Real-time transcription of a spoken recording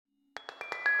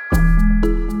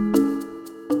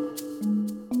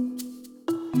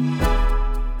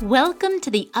Welcome to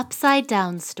the Upside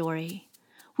Down story.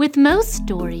 With most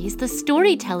stories, the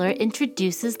storyteller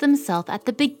introduces themselves at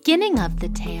the beginning of the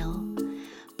tale.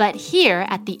 But here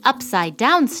at the Upside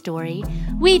Down story,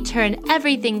 we turn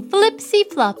everything flipsy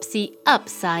flopsy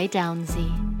upside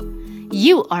downsy.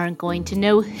 You aren't going to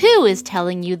know who is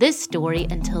telling you this story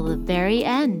until the very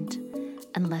end.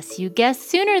 Unless you guess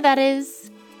sooner, that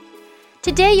is.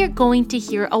 Today you're going to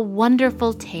hear a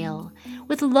wonderful tale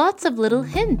with lots of little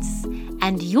hints,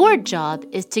 and your job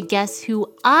is to guess who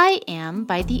I am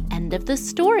by the end of the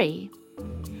story.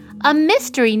 A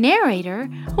mystery narrator?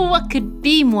 What could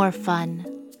be more fun?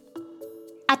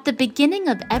 At the beginning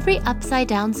of every Upside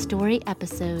Down story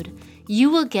episode, you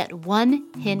will get one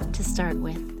hint to start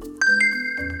with.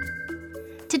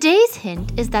 Today's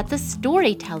hint is that the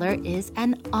storyteller is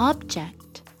an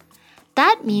object.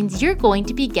 That means you're going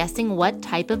to be guessing what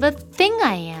type of a thing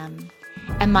I am.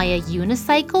 Am I a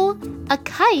unicycle, a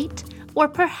kite, or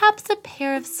perhaps a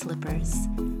pair of slippers?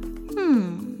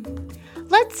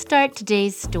 Let's start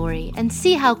today's story and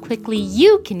see how quickly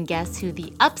you can guess who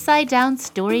the Upside Down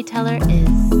storyteller is.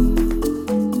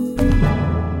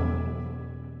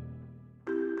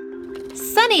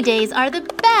 Sunny days are the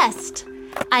best!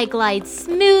 I glide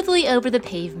smoothly over the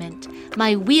pavement,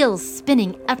 my wheels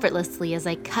spinning effortlessly as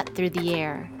I cut through the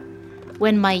air.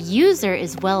 When my user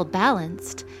is well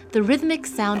balanced, the rhythmic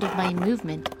sound of my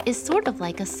movement is sort of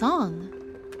like a song.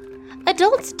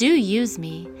 Adults do use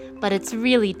me, but it's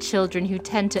really children who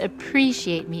tend to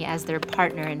appreciate me as their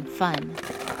partner in fun.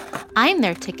 I'm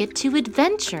their ticket to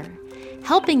adventure,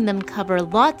 helping them cover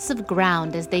lots of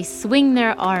ground as they swing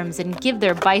their arms and give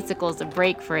their bicycles a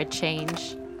break for a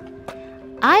change.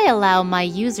 I allow my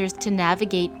users to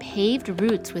navigate paved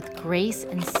routes with grace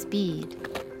and speed.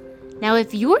 Now,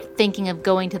 if you're thinking of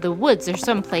going to the woods or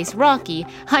someplace rocky,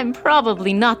 I'm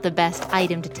probably not the best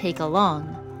item to take along.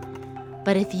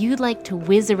 But if you'd like to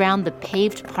whiz around the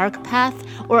paved park path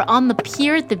or on the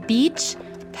pier at the beach,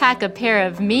 pack a pair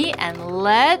of me and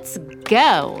let's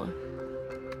go!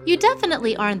 You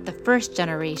definitely aren't the first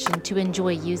generation to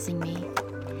enjoy using me.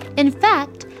 In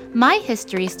fact, my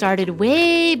history started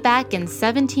way back in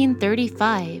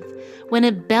 1735, when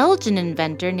a Belgian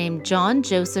inventor named John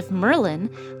Joseph Merlin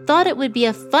thought it would be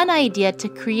a fun idea to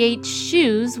create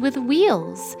shoes with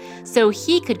wheels, so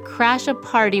he could crash a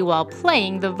party while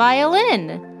playing the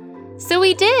violin. So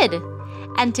he did,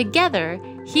 and together,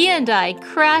 he and I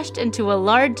crashed into a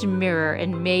large mirror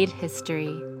and made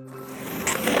history.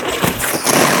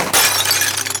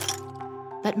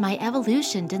 But my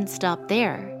evolution didn't stop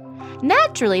there.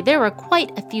 Naturally, there were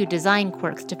quite a few design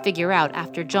quirks to figure out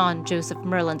after John Joseph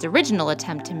Merlin's original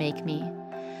attempt to make me.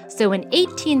 So in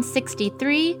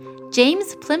 1863,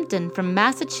 James Plimpton from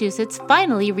Massachusetts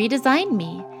finally redesigned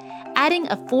me, adding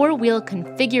a four-wheel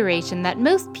configuration that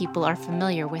most people are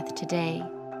familiar with today.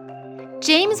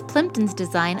 James Plimpton's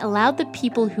design allowed the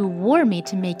people who wore me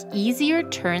to make easier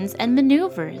turns and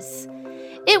maneuvers.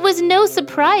 It was no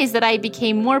surprise that I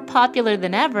became more popular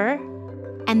than ever.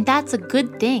 And that's a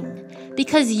good thing,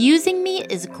 because using me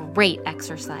is great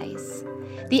exercise.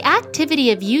 The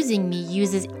activity of using me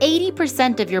uses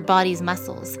 80% of your body's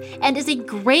muscles and is a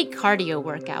great cardio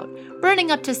workout,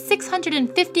 burning up to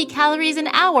 650 calories an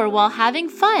hour while having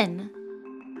fun.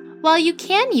 While you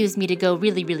can use me to go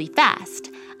really, really fast,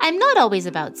 I'm not always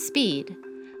about speed.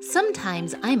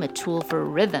 Sometimes I'm a tool for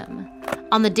rhythm.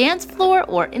 On the dance floor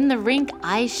or in the rink,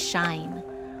 I shine.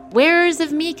 Wearers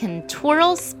of me can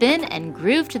twirl, spin, and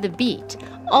groove to the beat,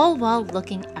 all while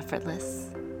looking effortless.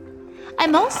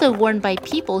 I'm also worn by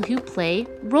people who play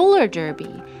roller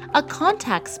derby, a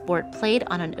contact sport played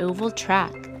on an oval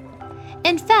track.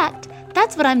 In fact,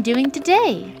 that's what I'm doing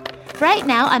today. Right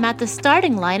now, I'm at the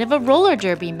starting line of a roller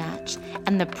derby match,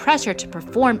 and the pressure to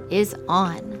perform is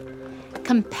on.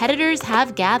 Competitors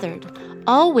have gathered,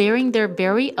 all wearing their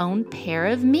very own pair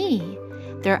of me.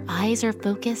 Their eyes are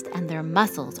focused and their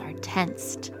muscles are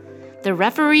tensed. The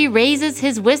referee raises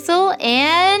his whistle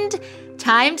and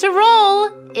time to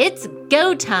roll! It's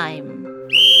go time!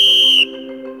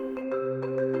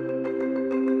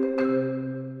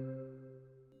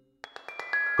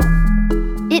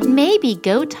 It may be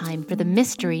go time for the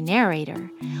mystery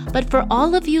narrator, but for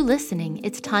all of you listening,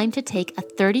 it's time to take a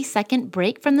 30-second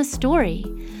break from the story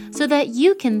so that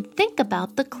you can think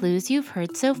about the clues you've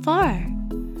heard so far.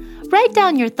 Write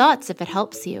down your thoughts if it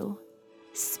helps you.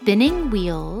 Spinning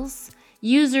wheels.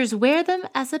 Users wear them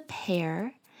as a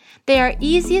pair. They are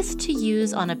easiest to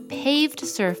use on a paved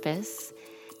surface.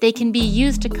 They can be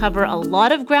used to cover a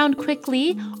lot of ground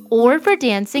quickly, or for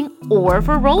dancing, or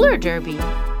for roller derby.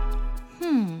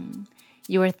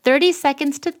 Your 30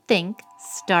 seconds to think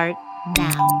start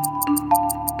now.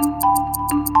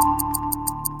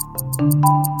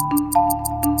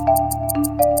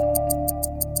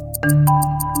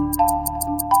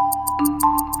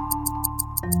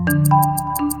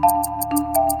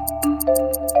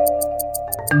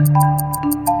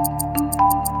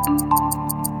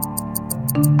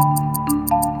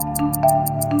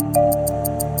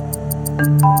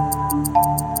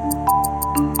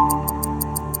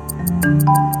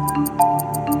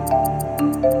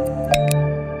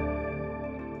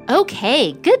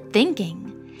 Okay, good thinking.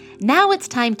 Now it's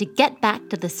time to get back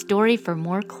to the story for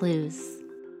more clues.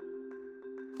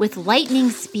 With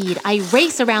lightning speed, I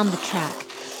race around the track,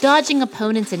 dodging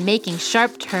opponents and making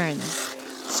sharp turns.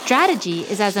 Strategy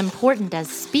is as important as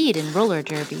speed in roller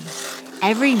derby.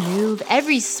 Every move,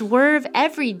 every swerve,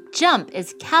 every jump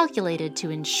is calculated to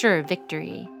ensure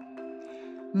victory.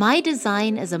 My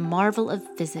design is a marvel of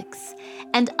physics,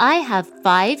 and I have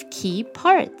 5 key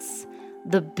parts: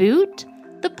 the boot,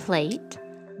 the plate,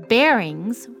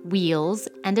 bearings, wheels,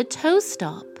 and a toe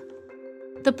stop.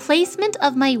 The placement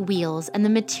of my wheels and the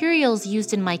materials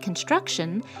used in my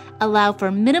construction allow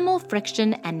for minimal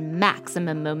friction and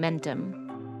maximum momentum.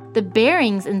 The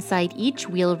bearings inside each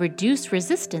wheel reduce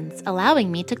resistance,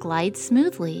 allowing me to glide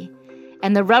smoothly.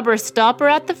 And the rubber stopper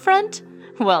at the front?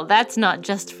 Well, that's not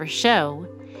just for show.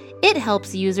 It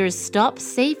helps users stop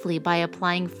safely by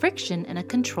applying friction in a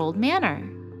controlled manner.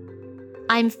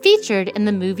 I'm featured in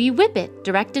the movie Whip It,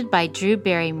 directed by Drew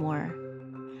Barrymore.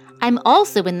 I'm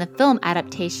also in the film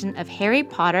adaptation of Harry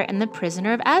Potter and the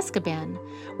Prisoner of Azkaban,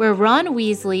 where Ron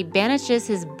Weasley banishes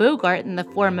his Bogart in the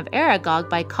form of Aragog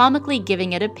by comically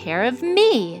giving it a pair of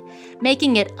me,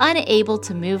 making it unable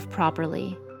to move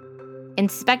properly.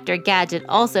 Inspector Gadget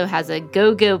also has a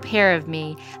go-go pair of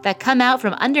me that come out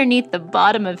from underneath the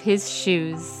bottom of his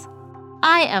shoes.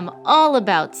 I am all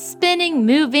about spinning,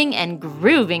 moving, and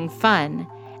grooving fun.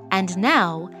 And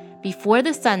now, before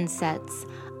the sun sets,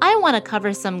 I want to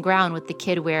cover some ground with the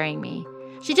kid wearing me.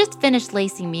 She just finished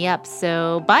lacing me up,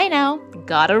 so bye now.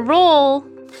 Gotta roll.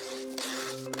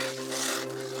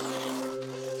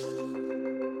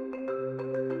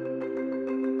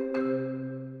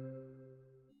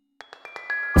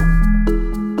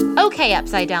 Okay,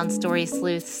 Upside Down Story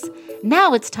Sleuths.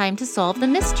 Now it's time to solve the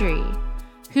mystery.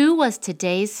 Who was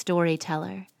today's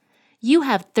storyteller? You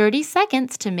have 30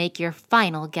 seconds to make your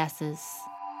final guesses.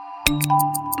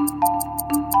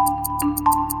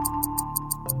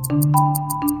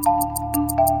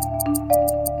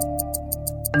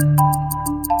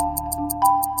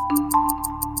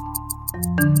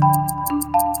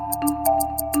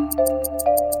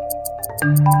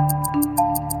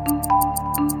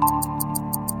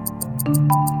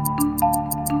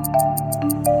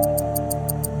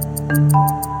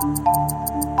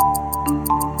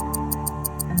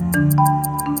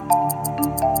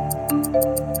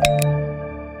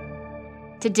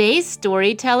 Today's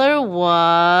storyteller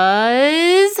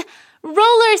was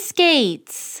roller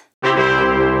skates.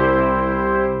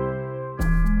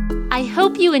 I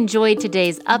hope you enjoyed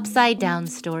today's Upside Down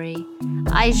story.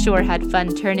 I sure had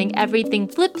fun turning everything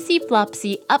flipsy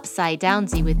flopsy upside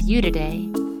downsy with you today.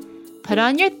 Put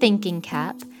on your thinking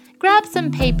cap, grab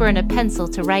some paper and a pencil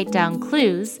to write down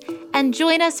clues, and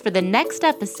join us for the next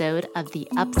episode of the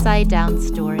Upside Down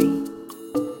story.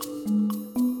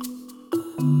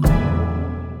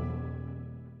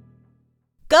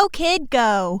 Go, kid,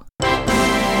 go!